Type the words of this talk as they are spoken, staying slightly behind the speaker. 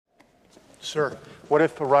Sir, what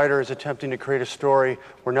if a writer is attempting to create a story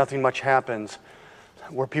where nothing much happens,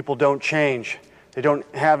 where people don't change, they don't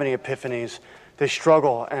have any epiphanies, they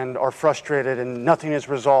struggle and are frustrated and nothing is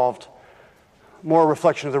resolved? More a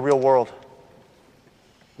reflection of the real world.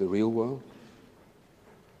 The real world?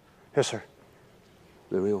 Yes, sir.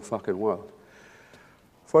 The real fucking world.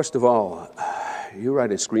 First of all, you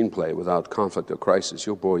write a screenplay without conflict or crisis,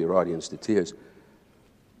 you'll bore your audience to tears.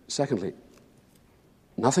 Secondly,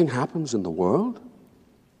 nothing happens in the world?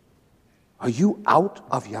 Are you out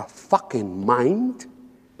of your fucking mind?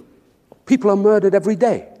 People are murdered every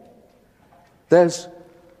day. There's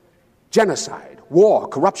genocide, war,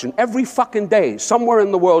 corruption. Every fucking day, somewhere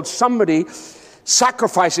in the world, somebody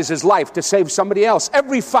sacrifices his life to save somebody else.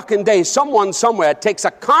 Every fucking day, someone somewhere takes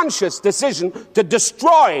a conscious decision to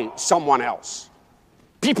destroy someone else.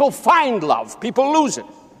 People find love. People lose it.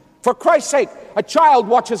 For Christ's sake, a child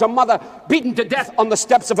watches a mother beaten to death on the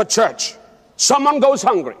steps of a church. Someone goes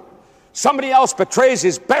hungry. Somebody else betrays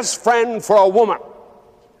his best friend for a woman.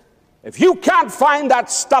 If you can't find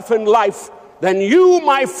that stuff in life, then you,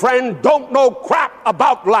 my friend, don't know crap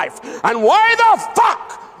about life. And why the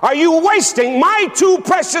fuck are you wasting my 2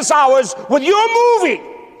 precious hours with your movie?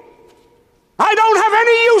 I don't have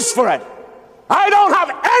any use for it. I don't have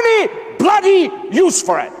any bloody use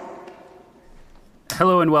for it.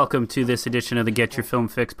 Hello and welcome to this edition of the Get Your Film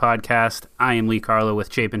Fix podcast. I am Lee Carlo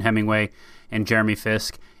with Chapin Hemingway and Jeremy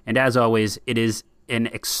Fisk. And as always, it is an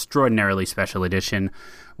extraordinarily special edition.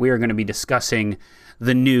 We are going to be discussing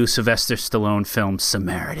the new Sylvester Stallone film,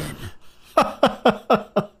 Samaritan. Is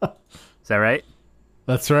that right?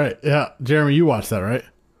 That's right. Yeah. Jeremy, you watched that, right?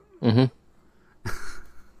 Mm-hmm.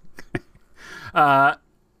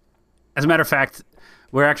 As a matter of fact,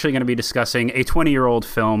 we're actually going to be discussing a 20-year-old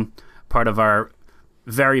film, part of our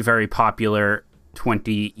very, very popular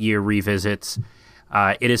 20-year revisits.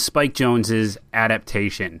 It is Spike Jonze's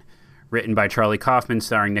Adaptation, written by Charlie Kaufman,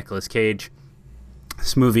 starring Nicolas Cage.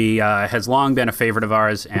 This movie has long been a favorite of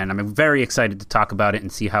ours, and I'm very excited to talk about it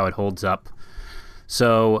and see how it holds up.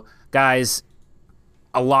 So, guys,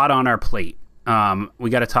 a lot on our plate. We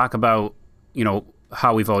got to talk about,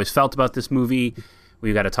 how we've always felt about this movie.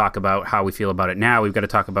 We've got to talk about how we feel about it now. We've got to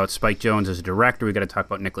talk about Spike Jonze as a director. We've got to talk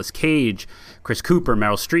about Nicolas Cage, Chris Cooper,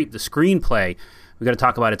 Meryl Streep, the screenplay. We've got to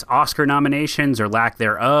talk about its Oscar nominations or lack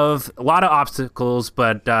thereof. A lot of obstacles,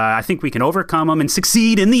 but I think we can overcome them and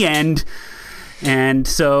succeed in the end. And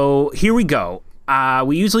so here we go.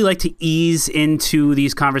 We usually like to ease into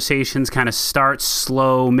these conversations, kind of start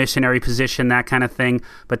slow, missionary position, that kind of thing.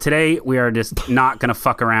 But today we are just not going to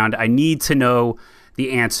fuck around. I need to know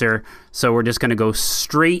the answer, so we're just going to go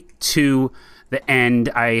straight to the end.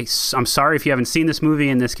 I'm sorry if you haven't seen this movie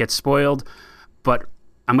and this gets spoiled, but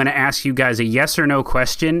I'm going to ask you guys a yes or no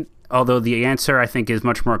question, although the answer I think is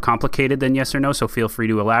much more complicated than yes or no, so feel free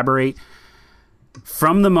to elaborate.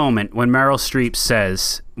 From the moment when Meryl Streep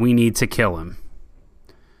says, "We need to kill him,"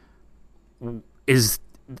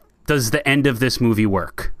 does the end of this movie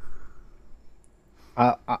work?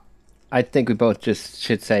 I think we both just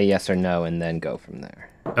should say yes or no and then go from there.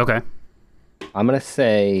 Okay. I'm going to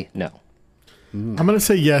say no. I'm going to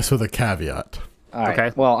say yes with a caveat. All right.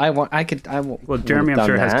 Okay. Well, Well, Jeremy, I'm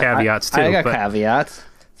sure, has caveats too. I got caveats.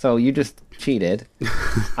 So you just cheated.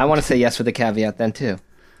 I want to say yes with a caveat then too.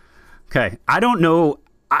 Okay. I don't know.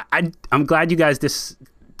 I'm glad you guys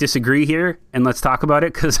disagree here, and let's talk about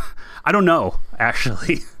it, because I don't know,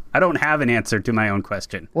 actually. I don't have an answer to my own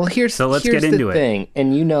question. Well, here's the thing.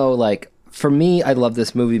 And for me, I love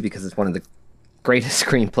this movie because it's one of the greatest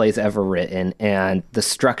screenplays ever written, and the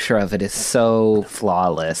structure of it is so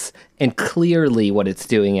flawless. And clearly what it's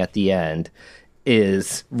doing at the end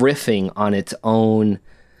is riffing on its own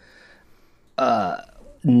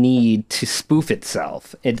need to spoof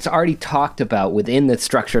itself. It's already talked about within the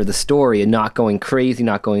structure of the story, and not going crazy,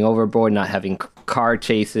 not going overboard, not having car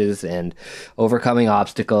chases and overcoming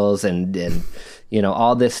obstacles and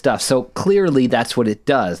all this stuff. So clearly that's what it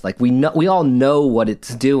does. Like we all know what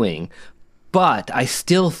it's doing, but I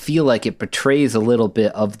still feel like it betrays a little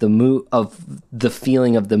bit of the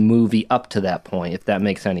feeling of the movie up to that point, if that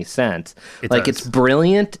makes any sense. It's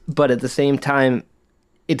brilliant, but at the same time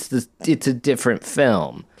it's a different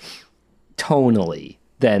film tonally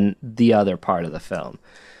than the other part of the film.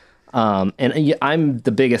 And I'm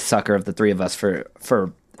the biggest sucker of the three of us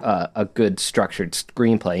for a good structured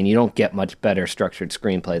screenplay, and you don't get much better structured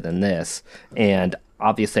screenplay than this. And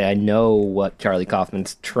obviously I know what Charlie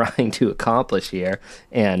Kaufman's trying to accomplish here,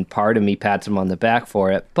 and part of me pats him on the back for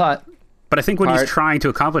it, but I think what he's trying to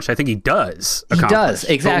accomplish, I think he does accomplish. He does,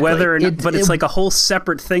 exactly. But whether or not, it's like a whole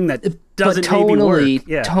separate thing that doesn't maybe work.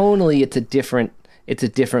 Yeah. Tonally, it's a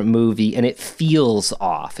different movie, and it feels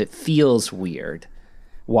off. It feels weird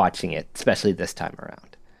watching it, especially this time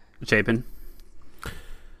around. Chapin?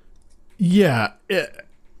 Yeah,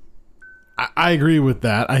 I agree with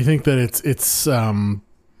that. I think that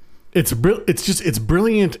it's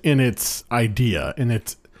brilliant in its idea, and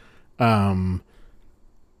it's right,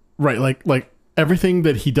 like everything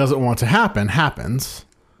that he doesn't want to happen happens,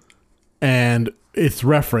 and it's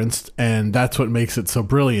referenced, and that's what makes it so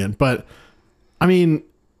brilliant. But I mean,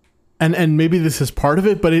 and maybe this is part of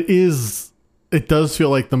it, but it does feel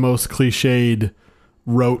like the most cliched,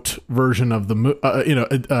 rote version of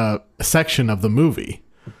the section of the movie,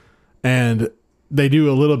 and they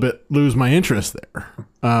do a little bit lose my interest there.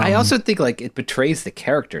 I also think like it betrays the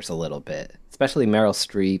characters a little bit, especially Meryl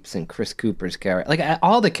Streep's and Chris Cooper's character. Like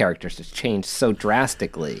all the characters have changed so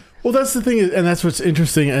drastically. Well, that's the thing, and that's what's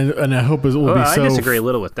interesting, and I hope it will be so. I disagree a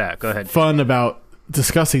little with that. Go ahead. Fun about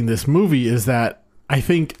discussing this movie is that I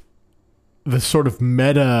think the sort of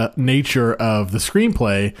meta nature of the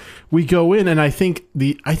screenplay, we go in, and I think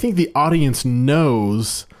the audience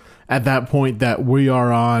knows at that point that we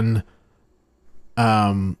are on,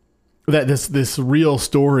 that this real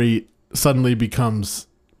story suddenly becomes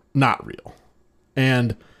not real,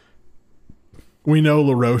 and we know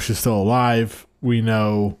LaRoche is still alive. We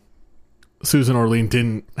know Susan Orlean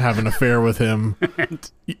didn't have an affair with him. And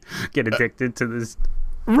get addicted to this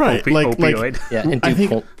opioid. Yeah, and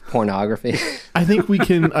do pornography. I think we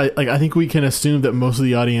can I think we can assume that most of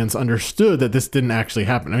the audience understood that this didn't actually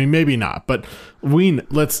happen. I mean, maybe not, but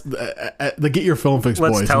let's get your film fix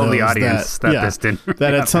boys. Let's tell the audience that this didn't that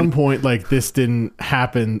happen. At some point, like, this didn't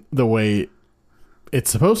happen the way it's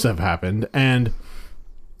supposed to have happened. And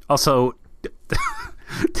also,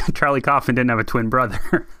 Charlie Kaufman didn't have a twin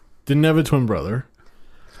brother. Didn't have a twin brother.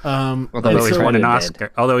 Although he's won an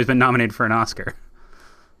Oscar. Although he's been nominated for an Oscar.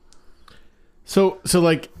 So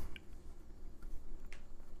like,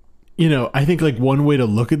 I think like one way to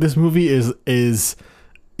look at this movie is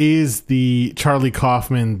the Charlie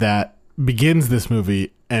Kaufman that begins this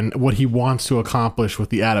movie and what he wants to accomplish with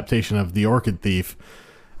the adaptation of The Orchid Thief.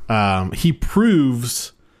 He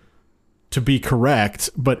proves to be correct,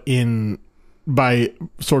 but by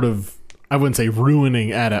sort of, I wouldn't say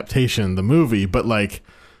ruining Adaptation, the movie, but like,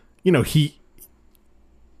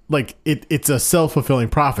 it's a self-fulfilling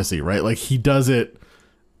prophecy, right? Like, he does it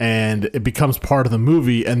and it becomes part of the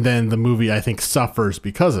movie, and then the movie, I think, suffers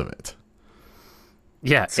because of it.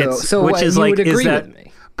 Yeah, so which is you like, would agree is that, with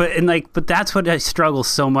me. But that's what I struggle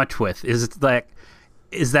so much with. Is that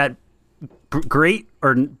great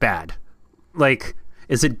or bad? Like,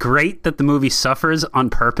 is it great that the movie suffers on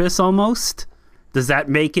purpose almost? Does that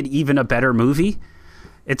make it even a better movie?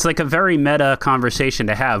 It's like a very meta conversation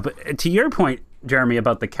to have. But to your point, Jeremy,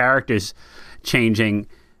 about the characters changing,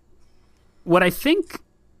 what I think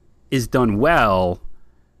is done well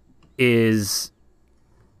is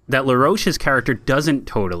that LaRoche's character doesn't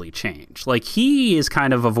totally change. Like, he is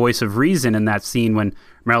kind of a voice of reason in that scene when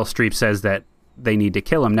Meryl Streep says that they need to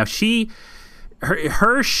kill him. Now,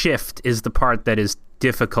 her shift is the part that is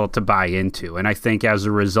difficult to buy into, and I think as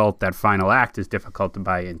a result, that final act is difficult to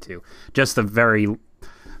buy into. Just the very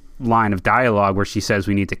line of dialogue where she says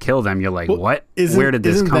we need to kill them, you're like, what? Where did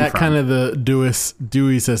this come from? Isn't that kind of the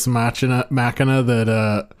Deus ex machina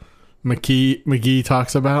that McGee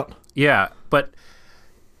talks about? Yeah,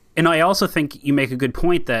 and I also think you make a good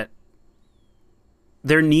point that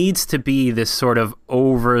there needs to be this sort of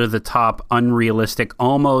over-the-top, unrealistic,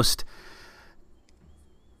 almost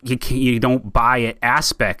you don't buy it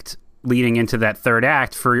aspect leading into that third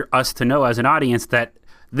act for us to know as an audience that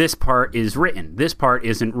this part is written. This part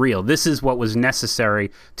isn't real. This is what was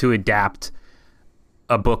necessary to adapt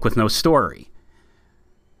a book with no story.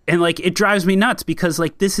 And like, it drives me nuts because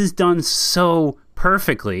like, this is done so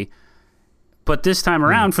perfectly, but this time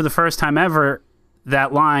around, for the first time ever,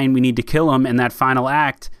 that line, we need to kill him, and that final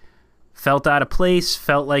act felt out of place,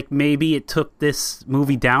 felt like maybe it took this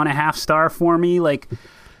movie down a half star for me. Like,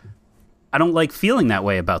 I don't like feeling that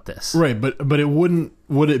way about this. Right, but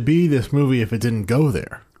would it be this movie if it didn't go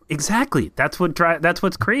there? Exactly. That's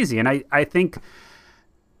what's crazy. And I think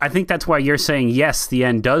that's why you're saying yes, the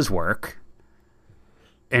end does work.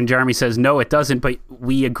 And Jeremy says no, it doesn't, but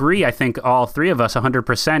we agree, I think all three of us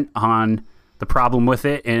 100% on the problem with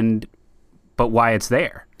it but why it's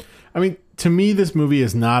there. I mean, to me, this movie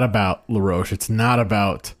is not about LaRoche. It's not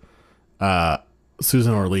about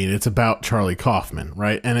Susan Orlean. It's about Charlie Kaufman,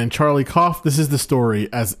 right? And in Charlie Kaufman, this is the story,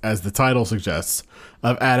 as the title suggests,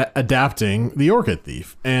 of adapting The Orchid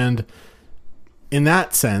Thief. And in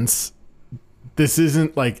that sense, this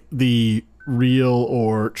isn't like the real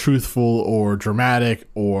or truthful or dramatic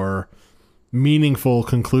or meaningful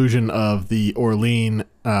conclusion of the Orlean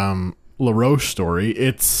LaRoche story.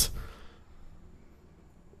 It's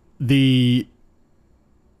the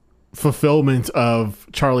fulfillment of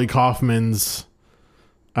Charlie Kaufman's,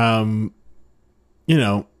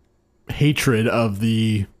 hatred of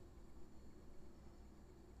the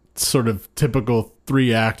sort of typical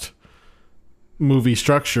 3-act movie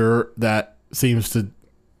structure that seems to,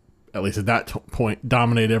 at least at that point,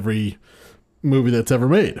 dominate every movie that's ever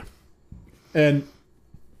made. And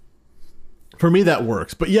for me, that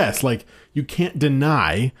works. But yes, like, you can't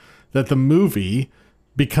deny that the movie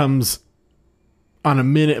becomes, on a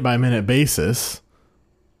minute-by-minute basis,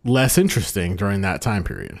 less interesting during that time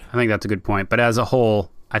period. I think that's a good point. But as a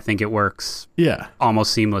whole, I think it works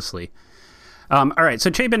almost seamlessly. All right,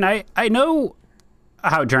 so Chapin, I know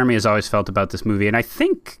how Jeremy has always felt about this movie, and I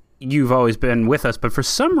think you've always been with us, but for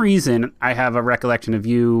some reason, I have a recollection of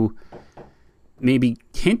you maybe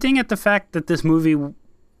hinting at the fact that this movie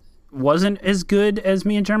wasn't as good as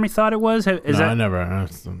me and Jeremy thought it was. I never.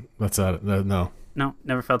 That's no. No,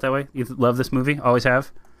 never felt that way? You love this movie? Always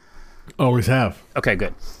have? Always have. Okay,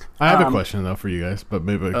 good. I have a question, though, for you guys, but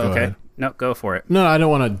maybe go ahead. No, go for it. No, I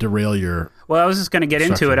don't want to derail your... Well, I was just going to get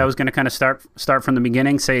into it. I was going to kind of start from the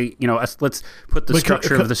beginning, say, let's put the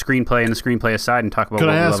structure of the screenplay and the screenplay aside and talk about what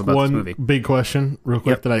we love about this movie. Could I ask one big question real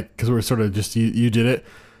quick because we're sort of just, you did it.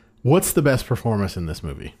 What's the best performance in this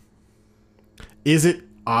movie? Is it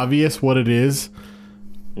obvious what it is?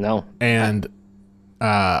 No. And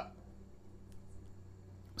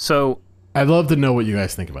so I'd love to know what you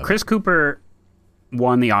guys think about it. Chris Cooper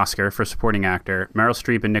won the Oscar for supporting actor. Meryl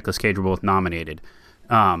Streep and Nicolas Cage were both nominated.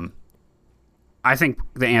 I think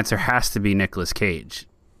the answer has to be Nicolas Cage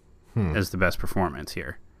as the best performance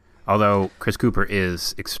here. Although Chris Cooper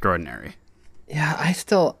is extraordinary. Yeah, I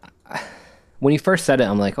still... When you first said it,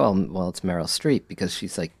 I'm like, oh, well, it's Meryl Streep because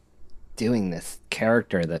she's like doing this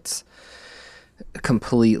character that's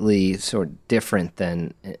completely sort of different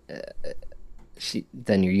than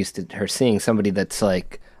you're used to her seeing. Somebody that's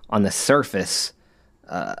like on the surface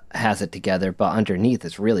has it together, but underneath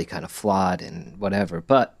is really kind of flawed and whatever.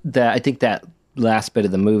 But I think that last bit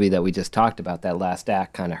of the movie that we just talked about, that last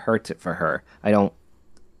act, kind of hurts it for her. I don't,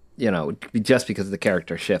 just because the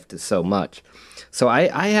character shift is so much. So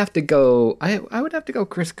I have to go. I would have to go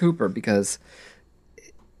Chris Cooper because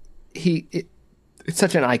it's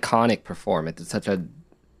such an iconic performance. It's such a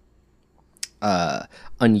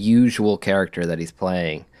unusual character that he's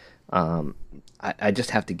playing. I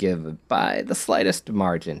just have to give by the slightest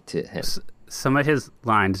margin to him. Some of his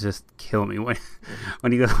lines just kill me when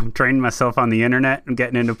he goes, I'm training myself on the internet and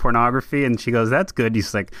getting into pornography, and she goes, that's good.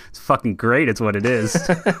 He's like, it's fucking great. It's what it is.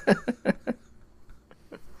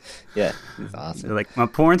 Yeah, he's awesome. They're like, my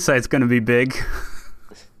porn site's going to be big.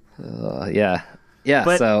 Yeah.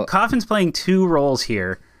 But so Kaufman's playing two roles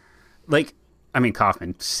here.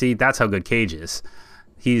 Kaufman. See, that's how good Cage is.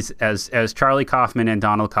 He's as Charlie Kaufman and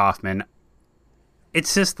Donald Kaufman.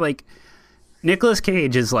 It's just like Nicolas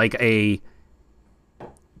Cage is like a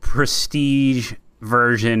prestige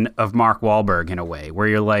version of Mark Wahlberg in a way, where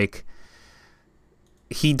you're like,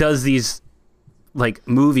 he does these like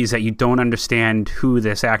movies that you don't understand who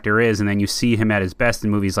this actor is, and then you see him at his best in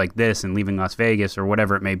movies like this and Leaving Las Vegas or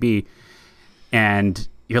whatever it may be, and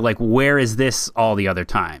you're like, where is this all the other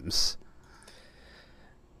times?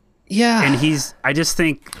 Yeah. And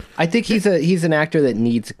I think he's an actor that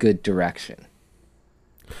needs good direction.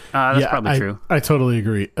 That's probably true. I totally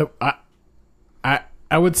agree.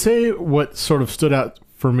 I would say what sort of stood out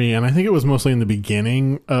for me, and I think it was mostly in the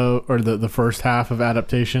beginning or the first half of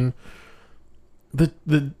Adaptation,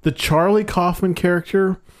 the Charlie Kaufman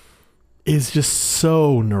character is just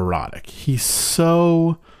so neurotic. He's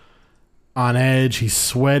so on edge. He's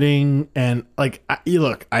sweating, and like, I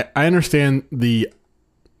understand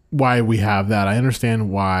why we have that. I understand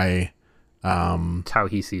why. It's how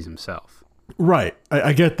he sees himself. Right.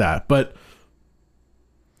 I get that. But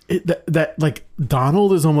that like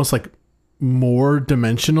Donald is almost like more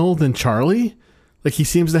dimensional than Charlie. Like he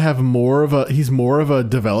seems to have he's more of a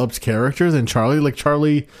developed character than Charlie. Like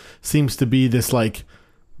Charlie seems to be this like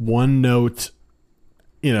one note,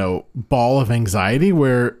 ball of anxiety,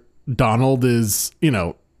 where Donald is,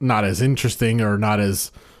 not as interesting or not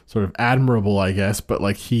as sort of admirable, I guess, but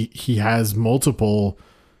like he has multiple,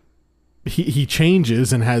 he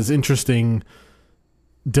changes and has interesting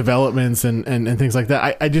developments and things like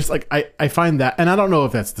that. I just like, I find that, and I don't know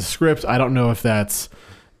if that's the script. I don't know if that's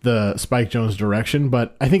the Spike Jonze direction,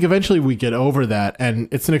 but I think eventually we get over that, and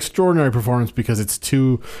it's an extraordinary performance because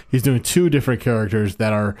he's doing two different characters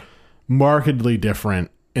that are markedly different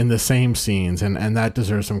in the same scenes, and that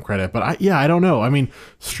deserves some credit. But I don't know. I mean,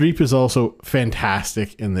 Streep is also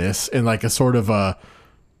fantastic in this, in like a sort of a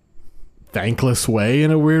thankless way,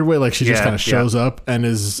 in a weird way. Like she just kind of shows up and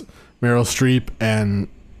is Meryl Streep and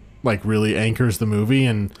like really anchors the movie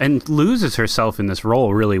and loses herself in this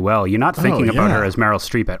role really well. You're not thinking about her as Meryl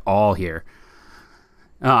Streep at all here.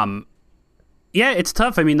 Yeah, it's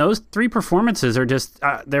tough. I mean, those three performances are just,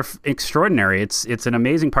 they're extraordinary. It's an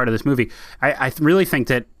amazing part of this movie. I really think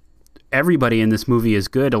that everybody in this movie is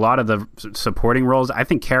good. A lot of the supporting roles, I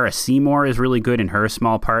think Cara Seymour is really good in her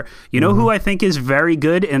small part. You know who I think is very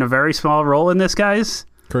good in a very small role in this, guys?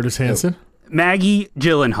 Curtis Hanson? Maggie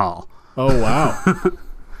Gyllenhaal. Oh, wow.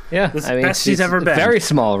 Yeah, best she's ever been. Very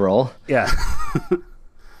small role. Yeah.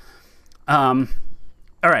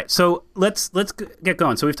 All right, so let's get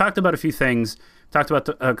going. So we've talked about a few things. Talked about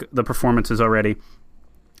the performances already.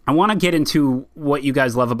 I want to get into what you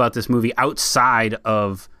guys love about this movie outside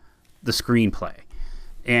of the screenplay.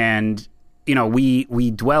 And you know,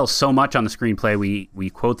 we dwell so much on the screenplay. We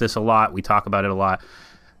quote this a lot. We talk about it a lot.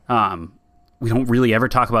 We don't really ever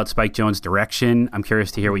talk about Spike Jonze' direction. I'm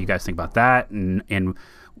curious to hear what you guys think about that and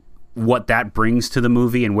what that brings to the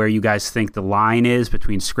movie and where you guys think the line is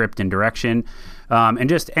between script and direction. And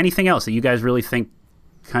just anything else that you guys really think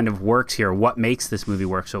kind of works here. What makes this movie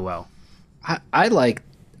work so well?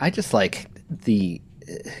 I just like the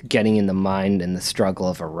getting in the mind and the struggle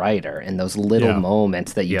of a writer and those little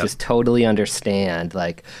moments that you just totally understand.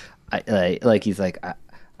 Like he's like,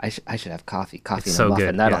 I should have coffee and a muffin.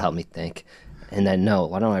 Good. That'll help me think. And then, no,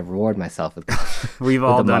 why don't I reward myself with coffee? We've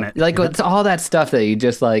all done it. Like, it's all that stuff that you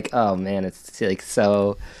just like, oh man, it's like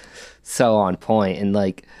so on point. And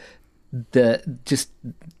like just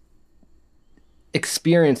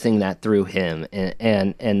experiencing that through him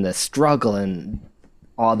and the struggle and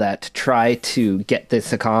all that to try to get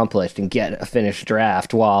this accomplished and get a finished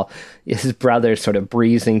draft while his brother's sort of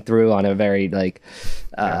breezing through on a very like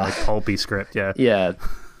pulpy script. Yeah. Yeah.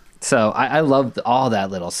 So I love all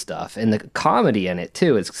that little stuff, and the comedy in it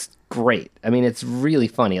too is great. I mean, it's really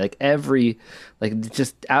funny. Like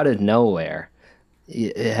just out of nowhere,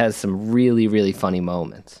 it has some really, really funny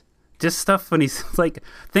moments. Just stuff when he's like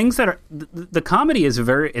things that are the comedy is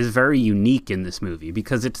very unique in this movie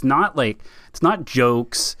because it's not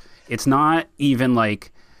jokes. It's not even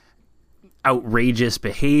like outrageous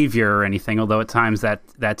behavior or anything. Although at times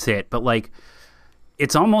that's it, but like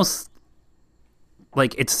it's almost.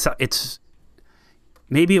 Like it's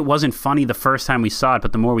maybe it wasn't funny the first time we saw it,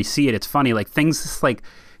 but the more we see it, it's funny. Like things like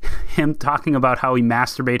him talking about how he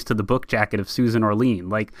masturbates to the book jacket of Susan Orlean.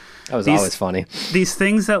 Like that was always funny. These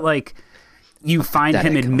things that like you find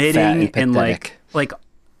him admitting and like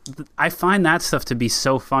I find that stuff to be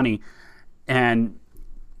so funny. And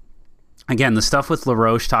again, the stuff with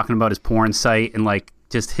LaRoche talking about his porn site and like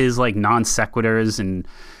just his like non sequiturs and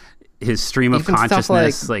his stream of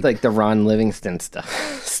consciousness, stuff like the Ron Livingston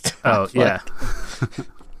stuff. Oh yeah,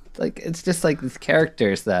 like it's just like these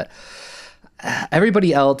characters that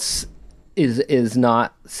everybody else is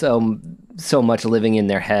not so much living in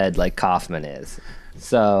their head like Kaufman is.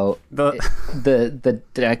 So the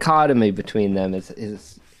dichotomy between them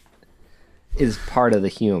is part of the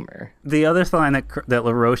humor. The other line that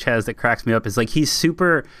LaRoche has that cracks me up is like he's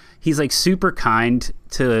super kind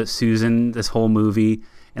to Susan this whole movie.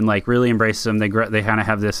 And like really embraces them. They kind of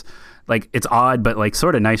have this like it's odd but like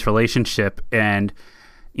sort of nice relationship. And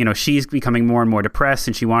you know she's becoming more and more depressed,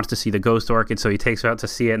 and she wants to see the ghost orchid. So he takes her out to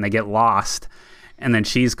see it, and they get lost. And then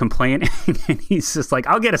she's complaining, and he's just like,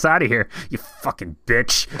 "I'll get us out of here, you fucking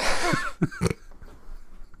bitch."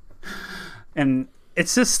 And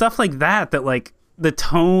it's just stuff like that like the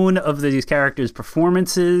tone of these characters'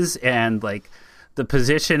 performances and like the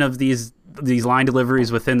position of these line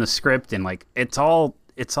deliveries within the script, and like it's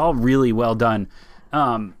all really well done.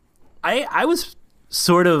 I was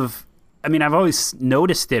sort of, I mean, I've always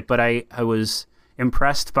noticed it, but I was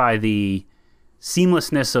impressed by the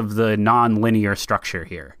seamlessness of the non-linear structure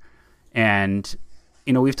here. And,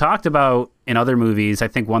 you know, we've talked about in other movies, I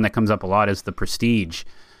think one that comes up a lot is The Prestige,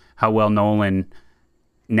 how well Nolan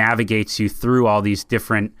navigates you through all these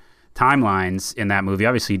different timelines in that movie.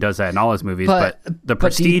 Obviously he does that in all his movies, but The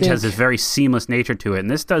Prestige has this very seamless nature to it, and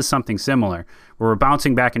this does something similar where we're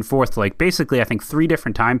bouncing back and forth like basically I think 3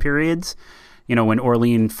 different time periods. You know, when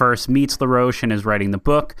Orlean first meets LaRoche and is writing the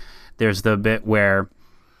book, there's the bit where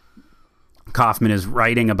Kaufman is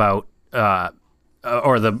writing about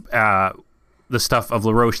or the stuff of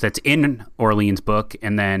LaRoche that's in Orlean's book,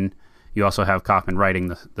 and then you also have Kaufman writing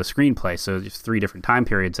the screenplay. So there's 3 different time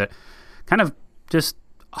periods that kind of just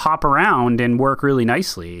hop around and work really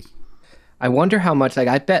nicely. I wonder how much, like,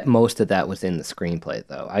 I bet most of that was in the screenplay,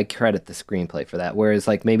 though. I credit the screenplay for that. Whereas,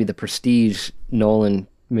 like, maybe the Prestige, Nolan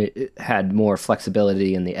had more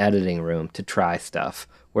flexibility in the editing room to try stuff.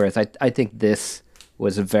 Whereas I think this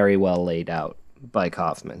was very well laid out by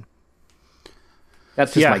Kaufman.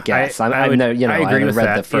 That's just my guess. I haven't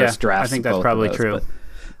read the first draft. I think that's probably true.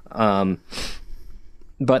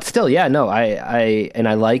 But still, yeah, no, I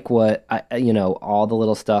like what all the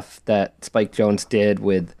little stuff that Spike Jonze did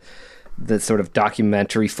with the sort of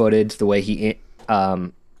documentary footage, the way he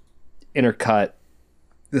intercut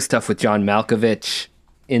the stuff with John Malkovich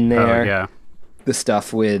in there. Oh, yeah. The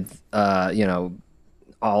stuff with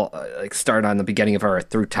all like start on the beginning of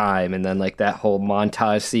Earth through time, and then like that whole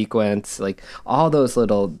montage sequence, like all those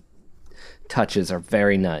little touches are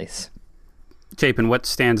very nice. Chapin, what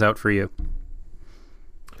stands out for you?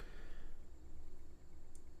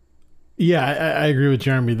 Yeah, I agree with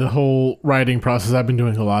Jeremy. The whole writing process, I've been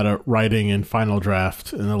doing a lot of writing in Final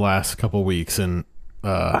Draft in the last couple weeks, and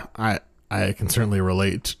I can certainly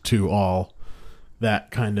relate to all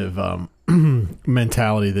that kind of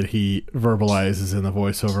mentality that he verbalizes in the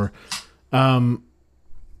voiceover.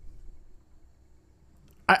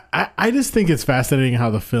 I just think it's fascinating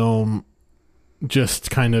how the film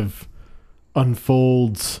just kind of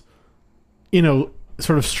unfolds,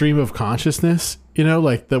 sort of stream of consciousness,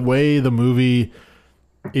 like the way the movie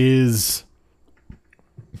is,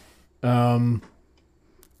 it's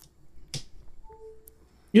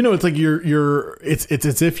like it's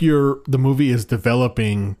as if the movie is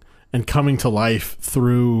developing and coming to life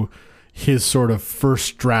through his sort of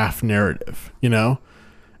first draft narrative,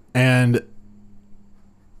 and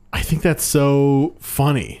I think that's so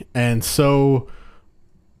funny and so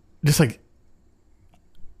just like,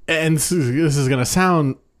 and this is going to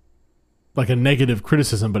sound like a negative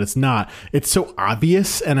criticism, but it's not. It's so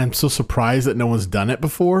obvious, and I'm so surprised that no one's done it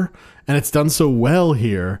before, and it's done so well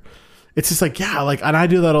here. It's just like, yeah, like, and I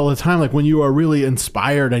do that all the time. Like when you are really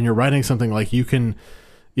inspired and you're writing something, like you can,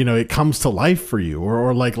 it comes to life for you,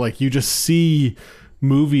 or like you just see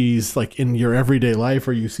movies like in your everyday life,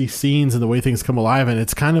 or you see scenes and the way things come alive, and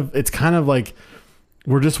it's kind of like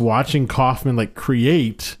we're just watching Kaufman like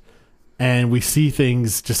create. And we see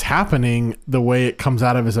things just happening the way it comes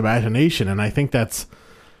out of his imagination. And I think but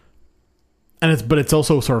it's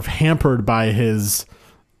also sort of hampered by his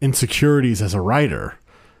insecurities as a writer.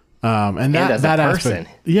 And as a person.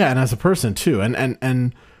 Yeah. And as a person too.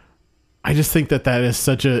 And I just think that is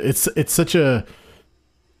it's such a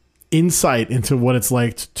insight into what it's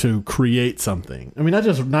like to create something. I mean, not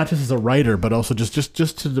just as a writer, but also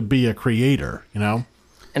just to be a creator,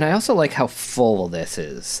 And I also like how full this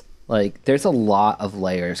is. Like, there's a lot of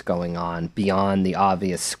layers going on beyond the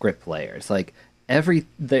obvious script layers. Like,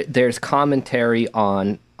 there's commentary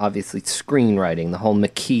on, obviously, screenwriting, the whole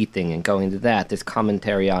McKee thing and going to that. There's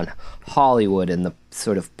commentary on Hollywood and the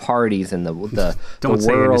sort of parties and the Don't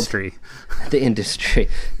say world, industry. The industry,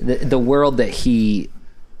 the world that he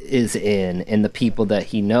is in and the people that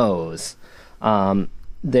he knows.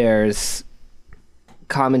 There's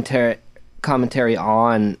commentary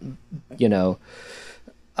on,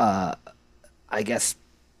 I guess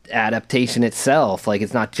adaptation itself. Like,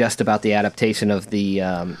 it's not just about the adaptation of the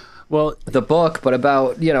book, but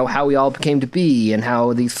about how we all came to be and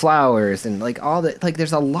how these flowers and like all that. Like,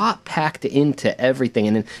 there's a lot packed into everything,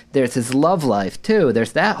 and then there's his love life too.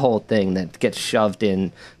 There's that whole thing that gets shoved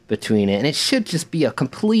in between it, and it should just be a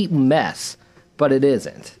complete mess, but it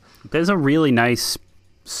isn't. There's a really nice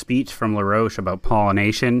speech from LaRoche about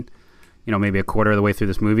pollination. Maybe a quarter of the way through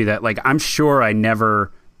this movie that, like, I'm sure I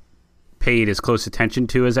never paid as close attention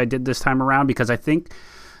to as I did this time around, because I think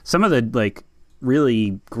some of the like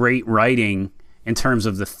really great writing in terms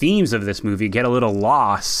of the themes of this movie get a little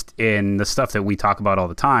lost in the stuff that we talk about all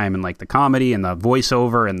the time, and like the comedy and the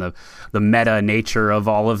voiceover and the meta nature of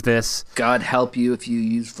all of this. God help you if you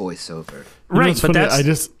use voiceover. Right, but I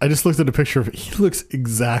just looked at a picture of it. He looks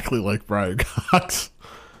exactly like Brian Cox.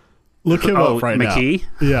 Look him up right McKee?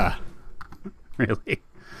 now. Yeah. Really?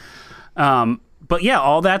 But yeah,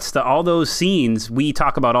 all that stuff, all those scenes we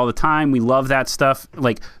talk about all the time. We love that stuff.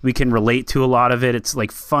 Like, we can relate to a lot of it. It's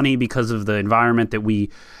like funny because of the environment that we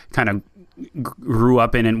kind of grew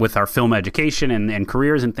up in and with our film education and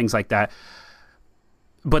careers and things like that.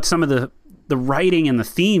 But some of the writing and the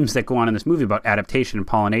themes that go on in this movie about adaptation and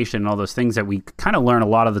pollination and all those things that we kind of learn a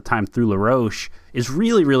lot of the time through LaRoche is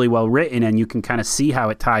really, really well written, and you can kind of see how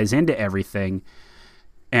it ties into everything.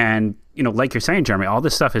 And, like you're saying, Jeremy, all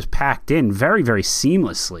this stuff is packed in very, very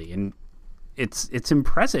seamlessly, and it's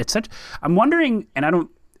impressive. I'm wondering, and I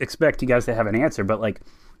don't expect you guys to have an answer, but like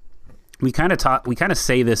we kind of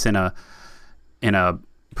say this in a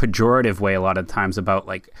pejorative way a lot of times about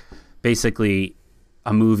like basically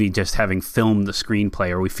a movie just having filmed the screenplay,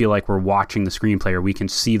 or we feel like we're watching the screenplay, or we can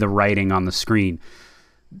see the writing on the screen.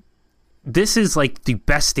 This is like the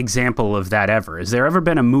best example of that ever. Has there ever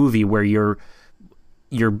been a movie where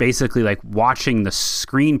you're basically like watching the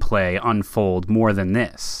screenplay unfold more than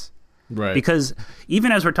this? Right. Because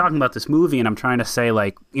even as we're talking about this movie and I'm trying to say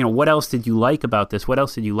like, you know, what else did you like about this? What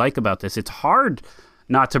else did you like about this? It's hard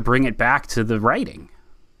not to bring it back to the writing.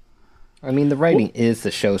 I mean, the writing is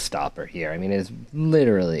the showstopper here. I mean, it's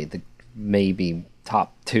literally the maybe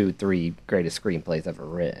top 2-3 greatest screenplays ever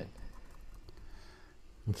written.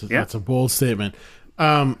 That's a bold statement.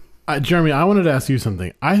 Jeremy, I wanted to ask you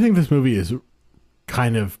something. I think this movie is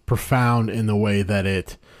kind of profound in the way that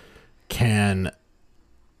it can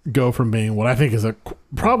go from being what I think is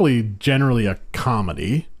probably generally a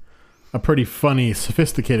comedy, a pretty funny,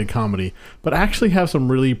 sophisticated comedy, but actually have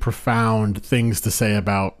some really profound things to say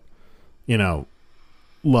about, you know,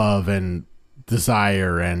 love and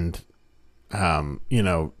desire and, you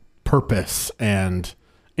know, purpose and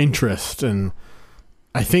interest. And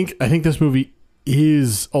I think this movie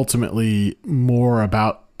is ultimately more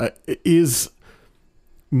about, is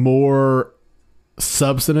more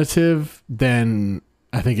substantive than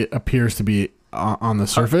I think it appears to be on the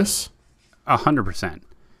surface. 100%.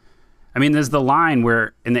 I mean, there's the line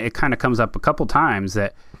where, and it kind of comes up a couple times,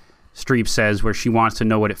 that Streep says where she wants to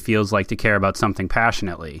know what it feels like to care about something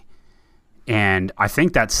passionately. And I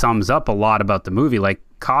think that sums up a lot about the movie. Like,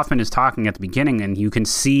 Kaufman is talking at the beginning, and you can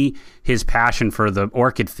see his passion for the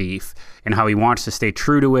orchid thief and how he wants to stay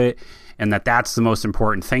true to it, and that's the most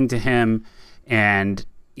important thing to him. And,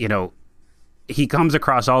 you know, he comes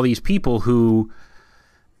across all these people who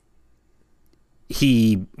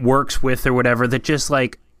he works with or whatever that just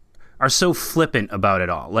like are so flippant about it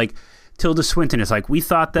all. Like Tilda Swinton is like, we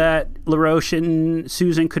thought that LaRoche and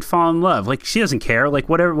Susan could fall in love. Like, she doesn't care. Like,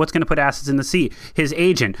 whatever, what's going to put acids in the sea? His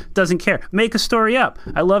agent doesn't care. Make a story up.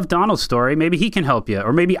 I love Donald's story. Maybe he can help you,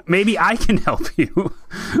 or maybe I can help you.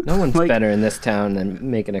 No one's like, better in this town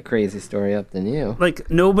than making a crazy story up than you.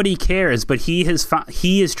 Like, nobody cares, but he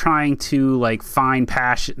is trying to like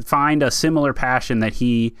find a similar passion that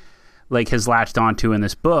he like has latched onto in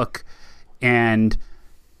this book. And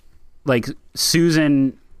like,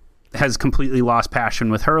 Susan has completely lost passion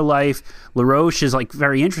with her life. LaRoche is like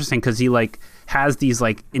very interesting because he like has these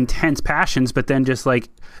like intense passions, but then just like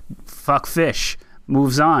fuck fish,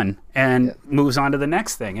 moves on and moves on to the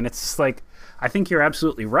next thing. And it's just like, I think you're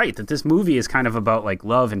absolutely right that this movie is kind of about like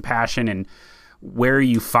love and passion and where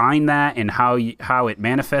you find that and how it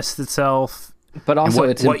manifests itself. But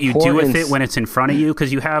also what you do with it when it's in front of you,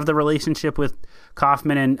 because you have the relationship with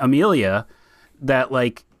Kaufman and Amelia that,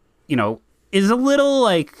 like, you know, is a little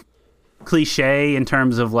like cliche in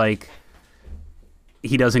terms of like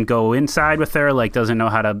he doesn't go inside with her, like doesn't know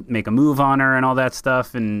how to make a move on her and all that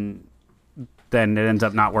stuff, and then it ends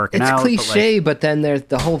up not working out. It's cliche, but then there's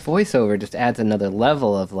the whole voiceover just adds another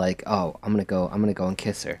level of like, oh, I'm gonna go and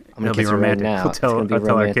kiss her. I'm gonna kiss her right now. We'll tell our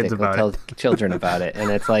kids about it. We'll tell children about it,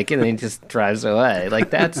 and it's like, and then he just drives away.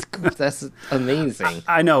 Like that's amazing.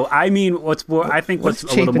 I know. I mean, what's a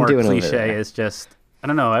little more cliche is just, I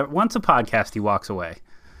don't know. Once a podcast, he walks away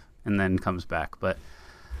and then comes back, but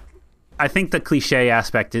I think the cliche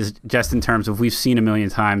aspect is just in terms of we've seen a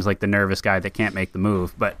million times like the nervous guy that can't make the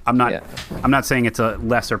move, but I'm not saying it's a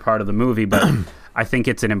lesser part of the movie, but I think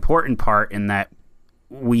it's an important part in that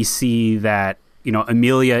we see that, you know,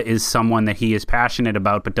 Amelia is someone that he is passionate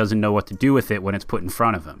about but doesn't know what to do with it when it's put in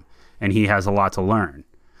front of him, and he has a lot to learn,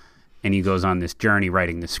 and he goes on this journey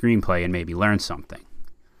writing the screenplay and maybe learns something.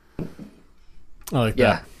 I like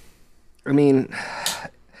that. I mean,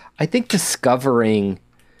 I think the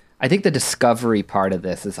discovery part of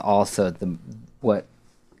this is also what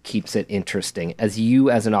keeps it interesting. As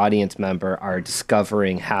you, as an audience member, are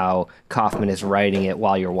discovering how Kaufman is writing it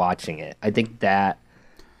while you're watching it. I think that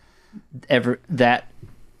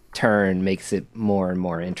turn makes it more and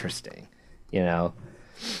more interesting, you know?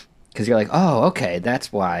 Because you're like, oh, okay,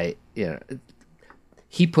 that's why, you know,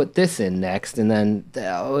 he put this in next, and then,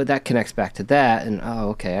 oh, that connects back to that, and, oh,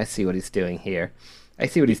 okay, I see what he's doing here.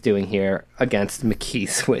 Against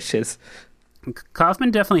McKee's wishes. Kaufman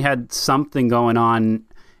definitely had something going on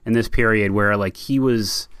in this period where like he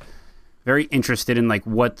was very interested in like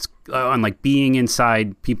what's on like being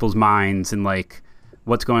inside people's minds and like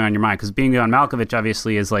what's going on in your mind. Because being John Malkovich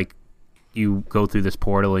obviously is like you go through this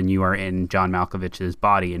portal and you are in John Malkovich's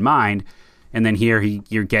body and mind, and then here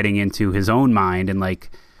you're getting into his own mind and like.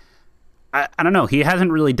 I don't know. He hasn't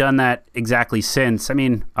really done that exactly since. I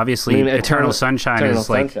mean, obviously, Eternal Sunshine is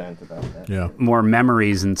like about that. Yeah. more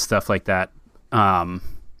memories and stuff like that.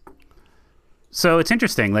 So it's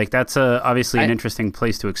interesting. Like that's obviously an interesting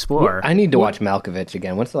place to explore. I need to watch Malkovich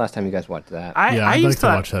again. When's the last time you guys watched that? I'd like to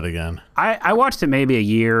watch that again. I watched it maybe a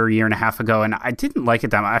year and a half ago, and I didn't like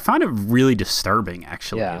it that much. I found it really disturbing,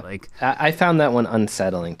 actually. Yeah. Like I found that one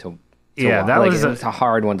unsettling to yeah, watch. that like, was it was a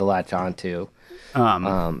hard one to latch onto.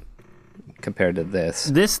 Compared to this.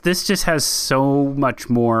 This just has so much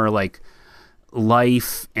more like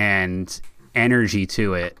life and energy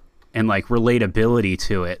to it, and like relatability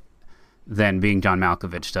to it than being John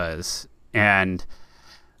Malkovich does. And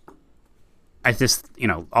I just,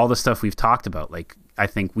 all the stuff we've talked about, like I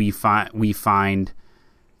think we find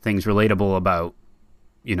things relatable about,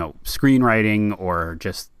 screenwriting or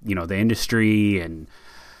just, the industry and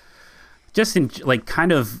just in like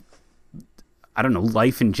kind of, I don't know,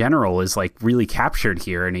 life in general is like really captured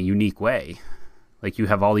here in a unique way. Like you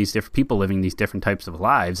have all these different people living these different types of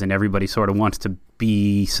lives, and everybody sort of wants to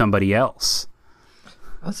be somebody else.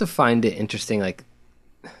 I also find it interesting, like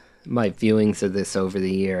my viewings of this over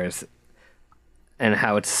the years, and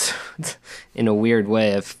how it's in a weird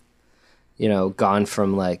way of, gone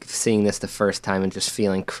from like seeing this the first time and just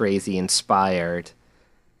feeling crazy inspired,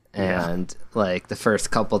 and like the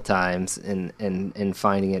first couple times and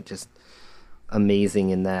finding it just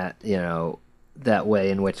amazing in that, that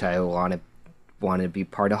way in which I want to be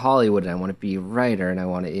part of Hollywood, and I want to be a writer, and I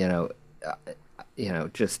want to,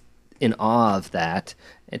 just in awe of that,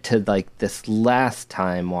 to like this last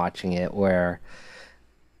time watching it where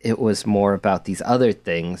it was more about these other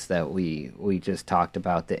things that we just talked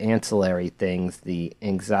about, the ancillary things, the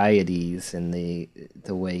anxieties, and the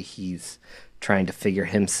way he's trying to figure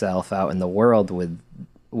himself out in the world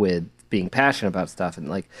with being passionate about stuff, and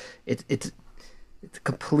like it's a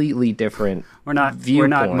completely different viewpoint. We're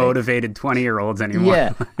not motivated 20-year-olds anymore.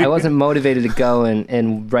 Yeah, I wasn't motivated to go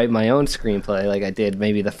and write my own screenplay like I did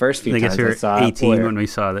maybe the first few times I saw it. 18 when we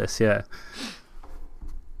saw this, yeah.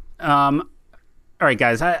 All right,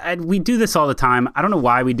 guys, we do this all the time. I don't know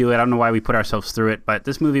why we do it. I don't know why we put ourselves through it, but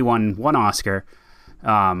this movie won one Oscar.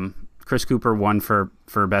 Chris Cooper won for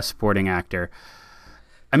Best Supporting Actor.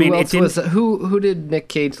 I mean, who did Nick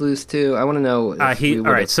Cage lose to? I want to know.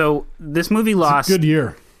 All right, so this movie lost. It's a good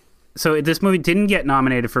year. So this movie didn't get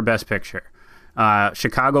nominated for Best Picture.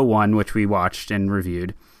 Chicago won, which we watched and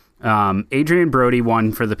reviewed. Adrian Brody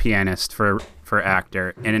won for The Pianist for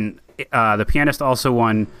actor, and The Pianist also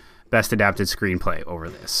won Best Adapted Screenplay over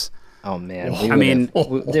this. Oh man,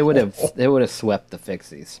 they would have swept the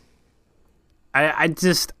Fixies.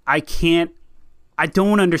 I can't. I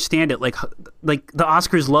don't understand it. Like the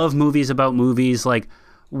Oscars love movies about movies. Like,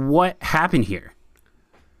 what happened here?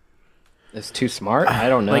 It's too smart. I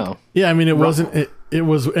don't know. Yeah, I mean, it wasn't. It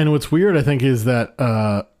was, and what's weird, I think, is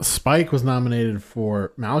that Spike was nominated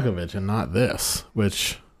for Malkovich and not this.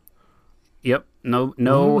 Which, yep, no.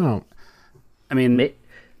 I mean,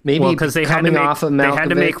 maybe because they had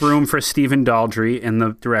to make room for Stephen Daldry in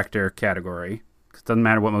the director category. It doesn't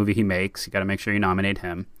matter what movie he makes; you got to make sure you nominate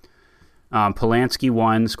him. Polanski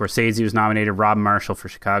won. Scorsese was nominated. Rob Marshall for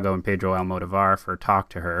Chicago, and Pedro Almodovar for Talk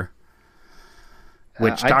to Her.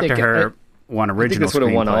 Which Talk to Her won original. I think this would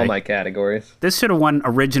have won all my categories. This should have won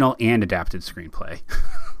original and adapted screenplay.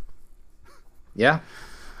 Yeah,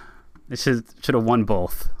 this should have won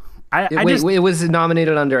both. It was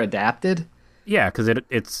nominated under adapted. Yeah, because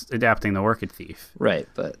it's adapting The Orchid Thief. Right,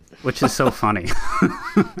 but which is so funny.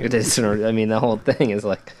 It is. I mean, the whole thing is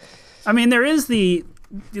like. I mean, there is the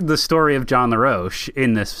story of John LaRoche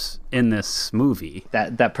in this movie.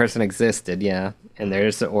 That person existed, yeah. And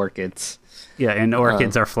there's the orchids. Yeah, and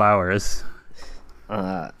orchids are flowers.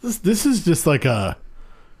 This is just like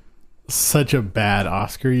such a bad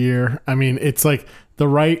Oscar year. I mean, it's like the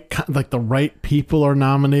right people are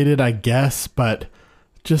nominated, I guess, but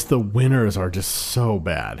just the winners are just so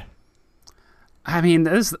bad. I mean,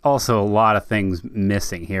 there's also a lot of things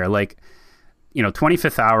missing here. Like,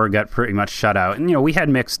 25th Hour got pretty much shut out. And, we had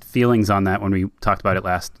mixed feelings on that when we talked about it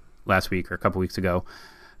last week or a couple weeks ago.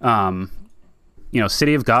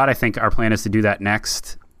 City of God, I think our plan is to do that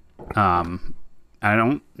next. I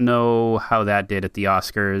don't know how that did at the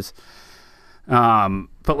Oscars.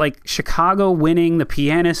 But like Chicago winning, The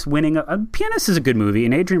Pianist winning. Pianist is a good movie,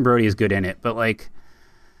 and Adrian Brody is good in it. But like,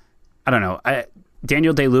 I don't know.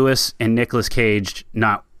 Daniel Day-Lewis and Nicolas Cage,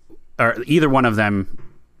 or either one of them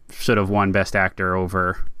should have won Best Actor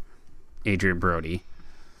over Adrian Brody.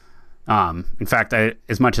 In fact,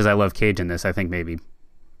 as much as I love Cage in this, I think maybe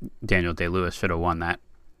Daniel Day-Lewis should have won that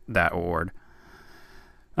award.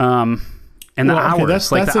 And The Hours,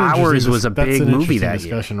 The Hours was a big movie that year.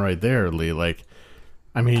 Discussion right there, Lee. Like,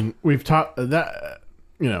 I mean, we've talked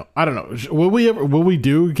I don't know. Will we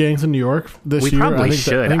do Gangs in New York this year? We probably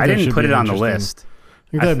should. I didn't put it on the list.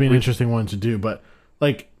 I think that'd be an interesting one to do. But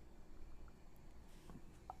like,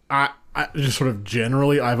 I just sort of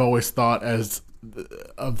generally, I've always thought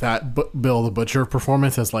of that Bill the Butcher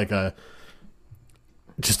performance as like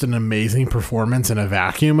just an amazing performance in a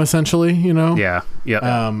vacuum, essentially. Yeah.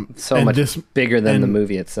 So much bigger than the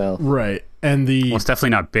movie itself, right? And it's definitely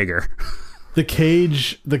not bigger. The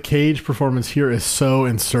Cage performance here is so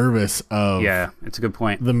in service of it's a good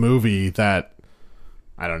point. The movie that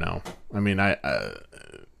I don't know. I mean,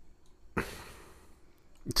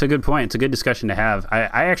 it's a good point. It's a good discussion to have.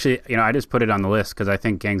 I actually, I just put it on the list because I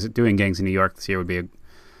think doing Gangs in New York this year would be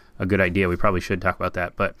a good idea. We probably should talk about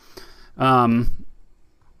that. But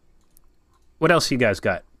what else you guys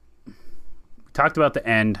got? We talked about the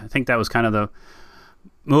end. I think that was kind of the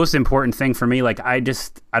most important thing for me. Like, I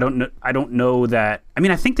don't know that. I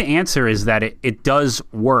mean, I think the answer is that it does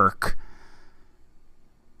work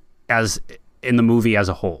as in the movie as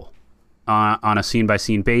a whole. On a scene by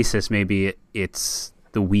scene basis, maybe it's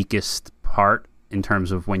the weakest part in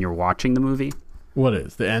terms of when you're watching the movie. What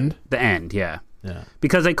is the end? The end, yeah. Yeah.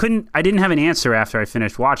 Because I didn't have an answer after I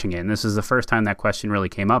finished watching it, and this is the first time that question really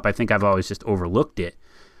came up. I think I've always just overlooked it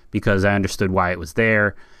because I understood why it was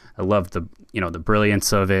there. I loved the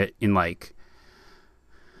brilliance of it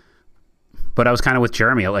but I was kind of with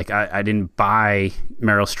Jeremy. Like, I didn't buy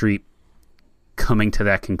Meryl Streep coming to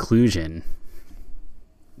that conclusion.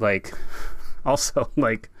 Like, also,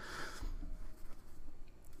 like,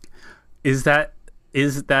 is that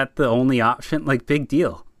the only option? Like, big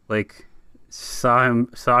deal. Like, saw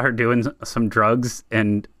her doing some drugs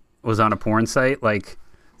and was on a porn site. Like,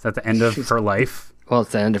 is that the end of her life? Well,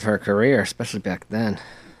 it's the end of her career, especially back then.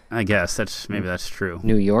 I guess maybe that's true.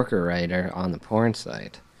 New Yorker writer on the porn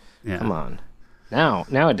site. Yeah. Come on.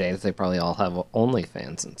 Nowadays they probably all have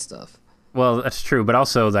OnlyFans and stuff. Well, that's true, but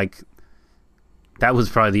also like that was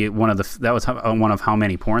probably one of how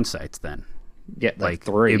many porn sites then. Yeah, like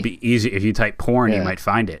 3. It'd be easy if you type porn, you might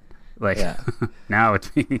find it. Like now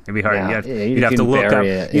it'd be hard. You'd have to look up.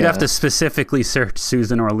 You'd have to specifically search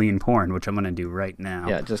Susan Orlean porn, which I'm going to do right now.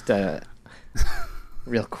 Yeah, just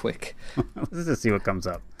real quick. Let's just see what comes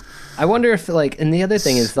up. I wonder if and the other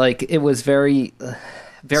thing is it was very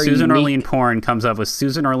Susan unique. Orlean porn comes up with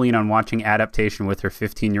Susan Orlean on watching Adaptation with her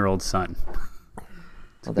 15-year-old son.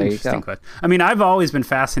 Well, there you go. Question. I mean, I've always been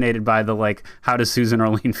fascinated by how does Susan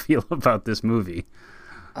Orlean feel about this movie?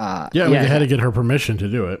 They had to get her permission to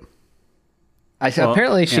do it.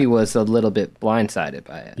 Apparently she was a little bit blindsided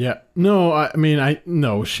by it. Yeah. No,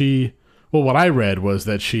 what I read was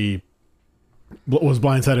that she was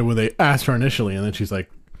blindsided when they asked her initially, and then she's like,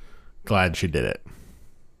 glad she did it.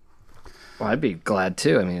 Well, I'd be glad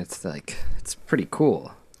too. I mean, it's pretty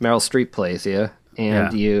cool. Meryl Streep plays you,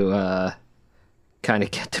 and you kind of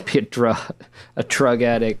get to be a drug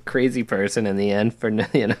addict, crazy person in the end.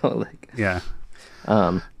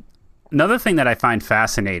 Another thing that I find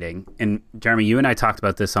fascinating, and Jeremy, you and I talked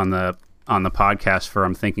about this on the podcast for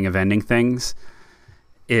I'm Thinking of Ending Things,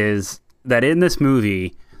 is that in this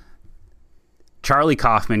movie, Charlie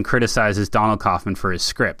Kaufman criticizes Donald Kaufman for his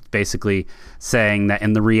script, basically saying that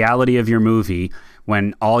in the reality of your movie,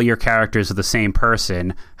 when all your characters are the same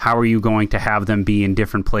person, how are you going to have them be in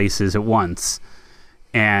different places at once?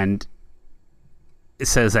 And it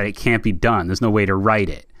says that it can't be done. There's no way to write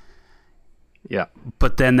it. Yeah.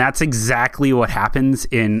 But then that's exactly what happens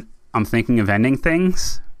in I'm Thinking of Ending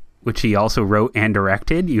Things, which he also wrote and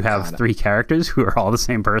directed. You have 3 characters who are all the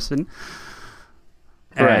same person.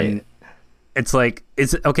 Right. It's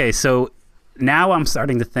okay, so now I'm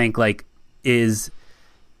starting to think, is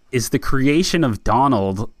the creation of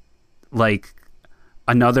Donald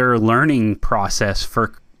another learning process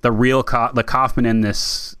for the real the Kaufman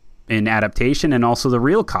in Adaptation, and also the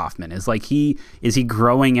real Kaufman? Is he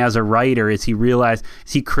growing as a writer? Is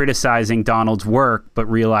he criticizing Donald's work but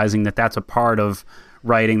realizing that that's a part of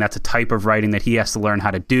writing, that's a type of writing that he has to learn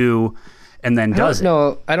how to do, and then does it?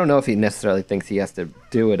 No, I don't know if he necessarily thinks he has to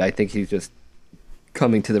do it. I think he's just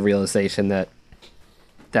coming to the realization that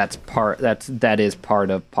that is part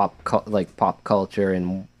of pop culture,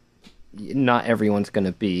 and not everyone's going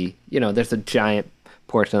to be, there's a giant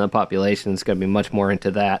portion of the population that's going to be much more into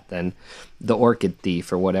that than the Orchid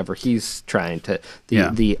Thief or whatever he's trying to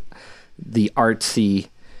the artsy,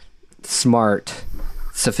 smart,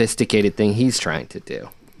 sophisticated thing he's trying to do.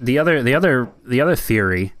 The other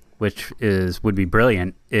theory, which would be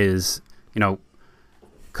brilliant, is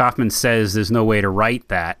Kaufman says there's no way to write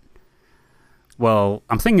that. Well,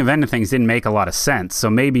 I'm Thinking of Ending Things didn't make a lot of sense, so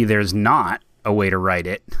maybe there's not a way to write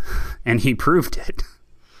it, and he proved it.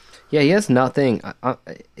 Yeah, he has nothing.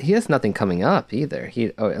 He has nothing coming up either.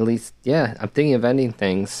 Or at least, yeah. I'm thinking of ending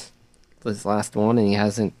things. This last one, and he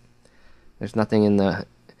hasn't. There's nothing in the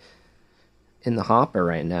hopper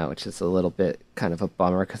right now, which is a little bit kind of a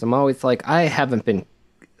bummer because I'm always like, I haven't been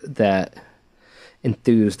that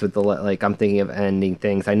enthused with like I'm thinking of ending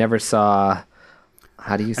things. I never saw.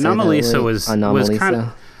 How do you say Anomalisa that? was Anomalisa. kind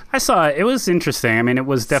of. I saw it. It was interesting. I mean, it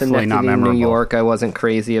was definitely not Synecdoche, memorable. New York, I wasn't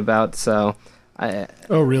crazy about. So,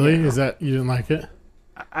 Oh, really? Is that you didn't like it?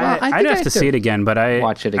 I'd have to see it again, but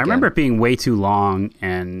watch it I again. remember it being way too long,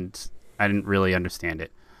 and I didn't really understand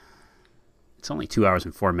it. It's only 2 hours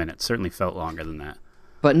and 4 minutes. Certainly felt longer than that.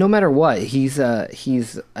 But no matter what, he's a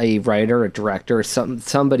writer, a director,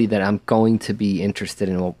 somebody that I'm going to be interested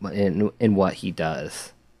in what he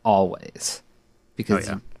does always, because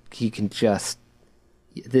he can just.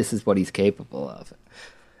 This is what he's capable of,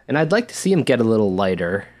 and I'd like to see him get a little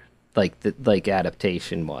lighter, like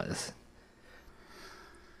Adaptation was.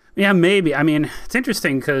 Yeah, maybe. I mean, it's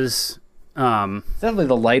interesting because It's definitely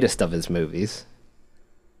the lightest of his movies.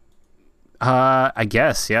 I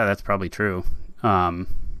guess, yeah, that's probably true. I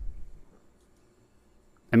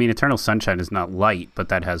mean, Eternal Sunshine is not light, but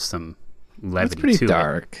that has some levity It's pretty to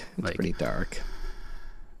dark. it. It's pretty dark.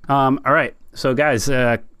 All right, so guys,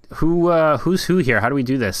 who's who here? How do we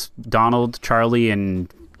do this? Donald, Charlie,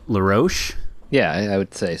 and LaRoche? Yeah, I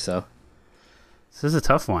would say so. This is a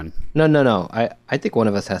tough one. No. I think one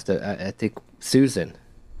of us has to. I think Susan.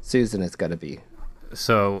 Susan has got to be.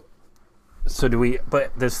 So do we?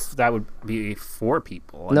 But that would be 4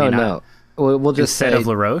 people. No. We'll just instead say of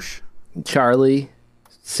LaRoche. Charlie,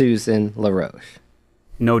 Susan, LaRoche.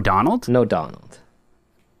 No Donald. No Donald.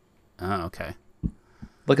 Oh, okay.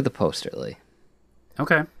 Look at the poster, Lee.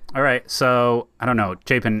 Okay. All right. So I don't know,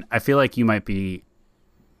 Chapin. I feel like you might be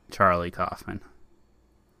Charlie Kaufman.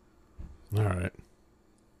 All right.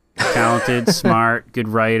 Talented, smart, good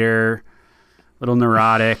writer, little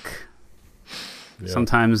neurotic. Yeah.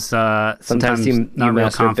 Sometimes you not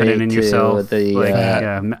real confident in masturbate yourself. to the,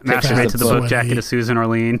 masturbate to the book sweaty. jacket of Susan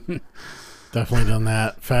Orlean. Definitely done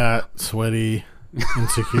that. Fat, sweaty,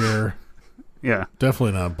 insecure. Yeah.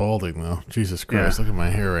 Definitely not balding though. Jesus Christ! Yeah. Look at my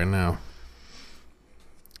hair right now.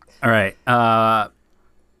 All right.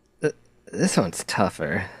 This one's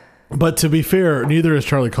tougher. But to be fair, neither is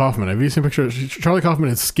Charlie Kaufman. Have you seen pictures? Charlie Kaufman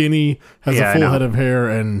is skinny, has Yeah, a I full know. head of hair,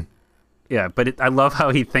 and Yeah, but I love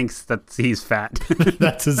how he thinks that he's fat.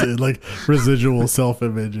 that's his like residual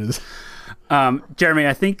self-images. Jeremy,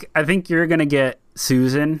 I think you're gonna get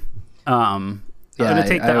Susan. I'm gonna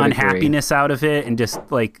take the I would unhappiness out of it and just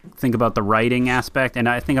like think about the writing aspect. And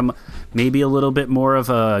I think I'm maybe a little bit more of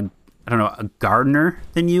a gardener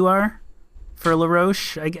than you are for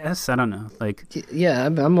LaRoche. I guess I don't know. Like, Yeah,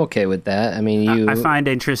 I'm okay with that. I mean, I find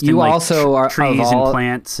interest in you like also are trees of all, and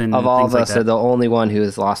plants and of all things of like us that. are the only one who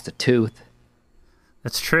has lost a tooth.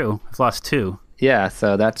 That's true. I've lost 2. Yeah,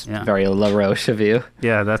 so that's very LaRoche of you.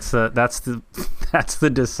 Yeah, that's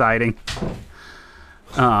the deciding.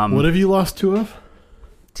 What have you lost 2 of?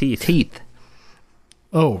 Teeth.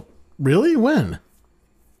 Oh, really? When?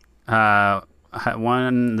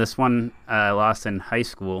 This one I lost in high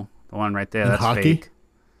school. The one right there. In That's hockey? fake.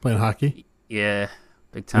 Playing hockey? Yeah,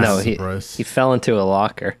 big time. No, he Surprise. fell into a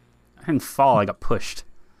locker. I didn't fall. I got pushed.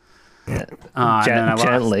 Yeah. And then I lost.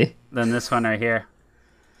 Gently. Then this one right here.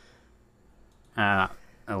 I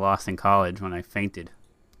lost in college when I fainted.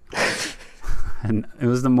 And it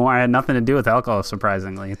was I had nothing to do with alcohol,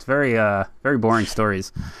 surprisingly. It's very boring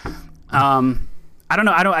stories. I don't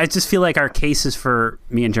know. I just feel like our cases for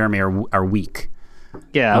me and Jeremy are weak.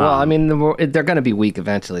 Yeah, well, I mean, they're going to be weak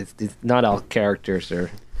eventually. Not all characters are.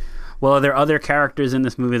 Well, are there other characters in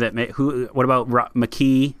this movie that what about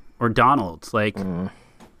McKee or Donald? Like,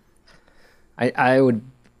 I would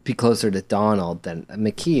be closer to Donald than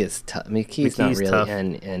McKee is tough. McKee's not really tough.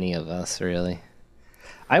 any of us, really.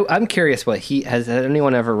 I'm curious what has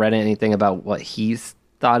anyone ever read anything about what he's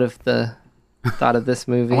thought of this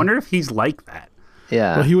movie? I wonder if he's like that.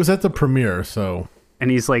 Yeah. Well, he was at the premiere, so And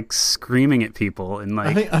he's like screaming at people and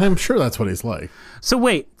like. I'm sure that's what he's like. So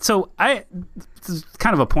wait, this is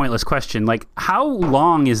kind of a pointless question. Like, how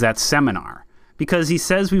long is that seminar? Because he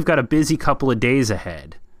says we've got a busy couple of days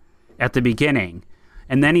ahead at the beginning.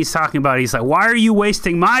 And then he's talking about, he's like, why are you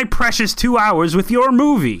wasting my precious 2 hours with your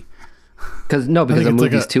movie? Because the it's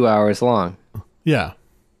movie's like 2 hours long. Yeah.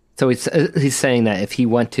 So he's saying that if he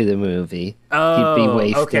went to the movie, he'd be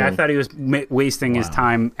wasting. Okay, I thought he was wasting his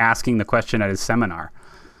time asking the question at his seminar.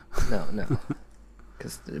 No.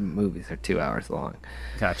 Because the movies are 2 hours long.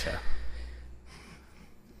 Gotcha.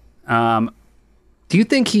 Do you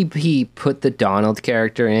think he put the Donald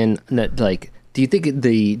character in that, like, Do you think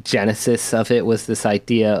the genesis of it was this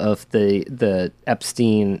idea of the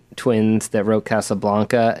Epstein twins that wrote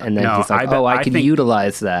Casablanca, and then he's like, I can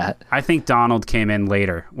utilize that? I think Donald came in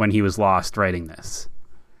later when he was lost writing this.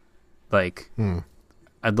 Like,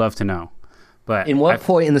 I'd love to know. But in what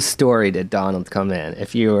point in the story did Donald come in?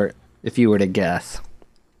 If you were to guess,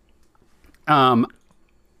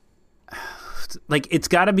 like it's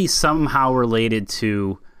got to be somehow related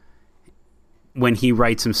to when he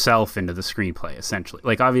writes himself into the screenplay, essentially.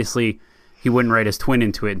 Like, obviously, he wouldn't write his twin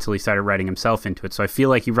into it until he started writing himself into it. So I feel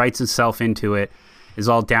like he writes himself into it, is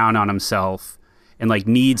all down on himself, and, like,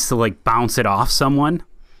 needs to, like, bounce it off someone,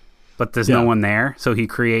 but there's no one there, so he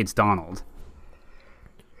creates Donald.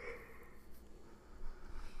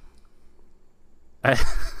 I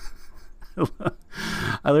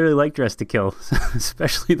literally like Dress to Kill,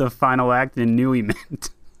 especially the final act in Knew He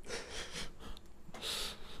Meant.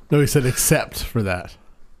 No, he said except for that.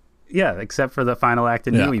 Yeah, except for the final act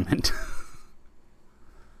in Knew He Meant.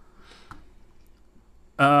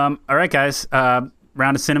 All right, guys. Round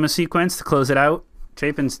of cinema sequence to close it out.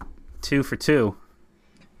 Chapin's 2 for 2.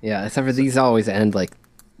 Yeah, except for these always end like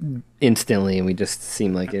instantly, and we just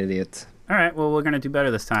seem like idiots. All right, well, we're going to do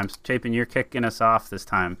better this time. Chapin, you're kicking us off this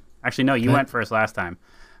time. Actually, no, you went first last time.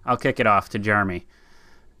 I'll kick it off to Jeremy.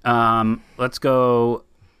 Let's go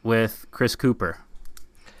with Chris Cooper.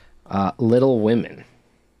 Little Women.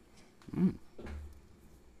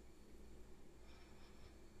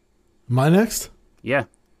 My next? Yeah.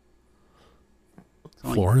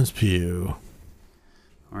 Florence Pugh.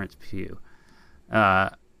 Florence Pugh.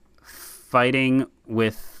 Fighting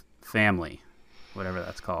with Family. Whatever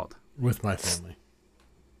that's called. With My Family.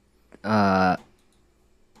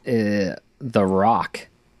 The Rock.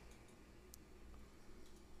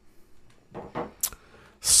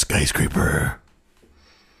 Skyscraper.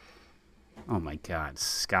 Oh my God,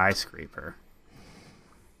 Skyscraper.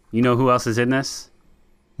 You know who else is in this?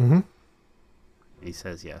 Mm-hmm. He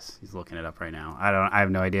says yes. He's looking it up right now. I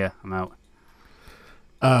have no idea. I'm out.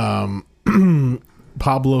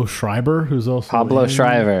 Pablo Schreiber, who's also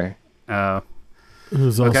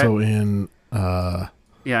who's also in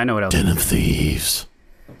yeah, I know what else. Den of Thieves.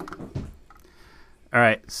 All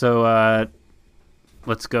right, so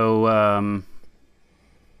let's go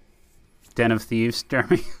Den of Thieves,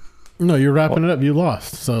 Jeremy. No, you're wrapping it up. You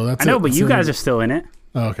lost, so that's. I know, but you guys are still in it.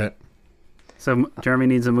 Oh, okay. So Jeremy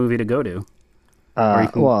needs a movie to go to.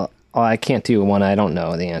 Well, I can't do one I don't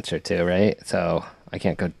know the answer to, right? So I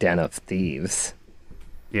can't go Den of Thieves.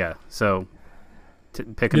 Yeah, so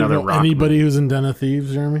pick You another don't know rock. Anybody who's in Den of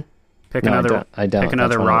Thieves, Jeremy? Pick No, another. I don't. Pick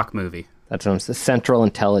another That's rock movie. That's what I'm saying. Central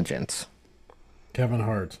Intelligence. Kevin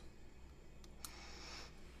Hart.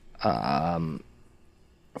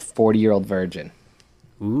 40-Year-Old Virgin.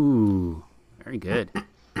 Ooh, very good.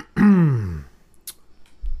 I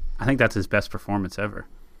think that's his best performance ever.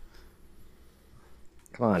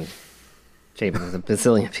 Come on. Chapin, there's a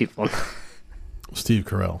bazillion people. Steve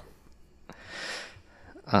Carell.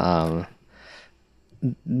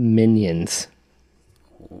 Minions.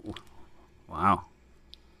 Oh, wow.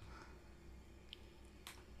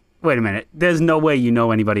 Wait a minute. There's no way you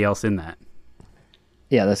know anybody else in that.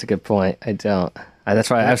 Yeah, that's a good point. I don't.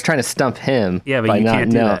 That's why I was trying to stump him. Yeah, but you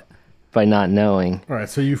can't do that. By not knowing. All right,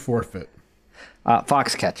 so you forfeit.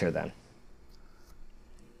 Foxcatcher, then.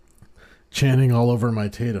 Channing all over my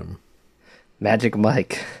Tatum. Magic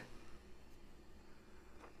Mike.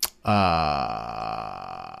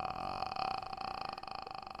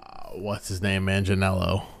 What's his name?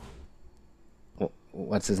 Manganiello.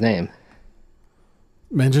 What's his name?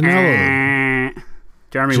 Manganiello.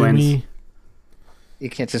 Jeremy wins. You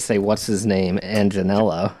can't just say, what's his name?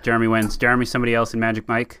 Anjanello. Jeremy wins. Jeremy, somebody else in Magic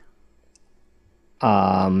Mike?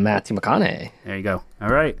 Matthew McConaughey. There you go. All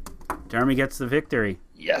right. Jeremy gets the victory.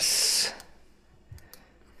 Yes.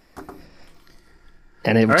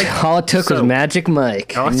 And all it took was Magic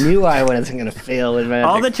Mike. I knew I wasn't going to fail with Magic.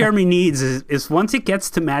 All that Jeremy needs is once it gets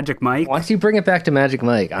to Magic Mike. Once you bring it back to Magic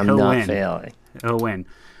Mike, I'm not failing. He'll win.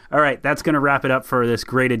 All right, that's going to wrap it up for this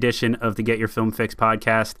great edition of the Get Your Film Fix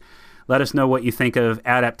podcast. Let us know what you think of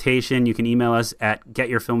Adaptation. You can email us at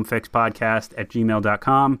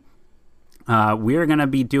getyourfilmfixpodcast@gmail.com. We're going to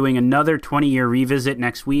be doing another 20-year revisit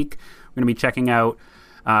next week. We're going to be checking out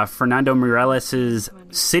Fernando Meirelles'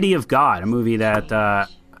 City of God, a movie that I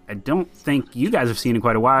don't think you guys have seen in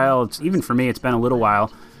quite a while. Even for me, it's been a little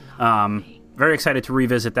while. Very excited to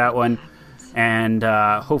revisit that one. And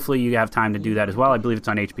hopefully you have time to do that as well. I believe it's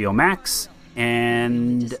on HBO Max.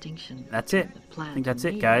 And that's it. I think that's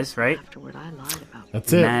it, guys, right?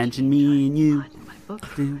 That's it. Imagine me and you. I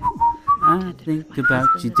think about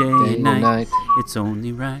you day and night. It's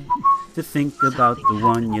only right. to think about the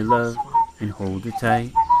one you love and hold her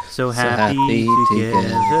tight. So happy together.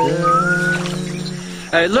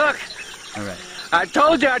 Hey, look! All right. I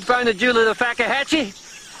told you I'd find the jewel of the Fakahatchee.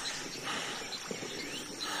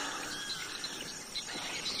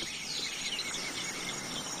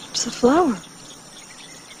 It's a flower.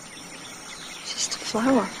 Just a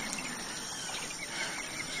flower.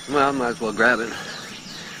 Well, might as well grab it.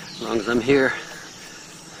 As long as I'm here.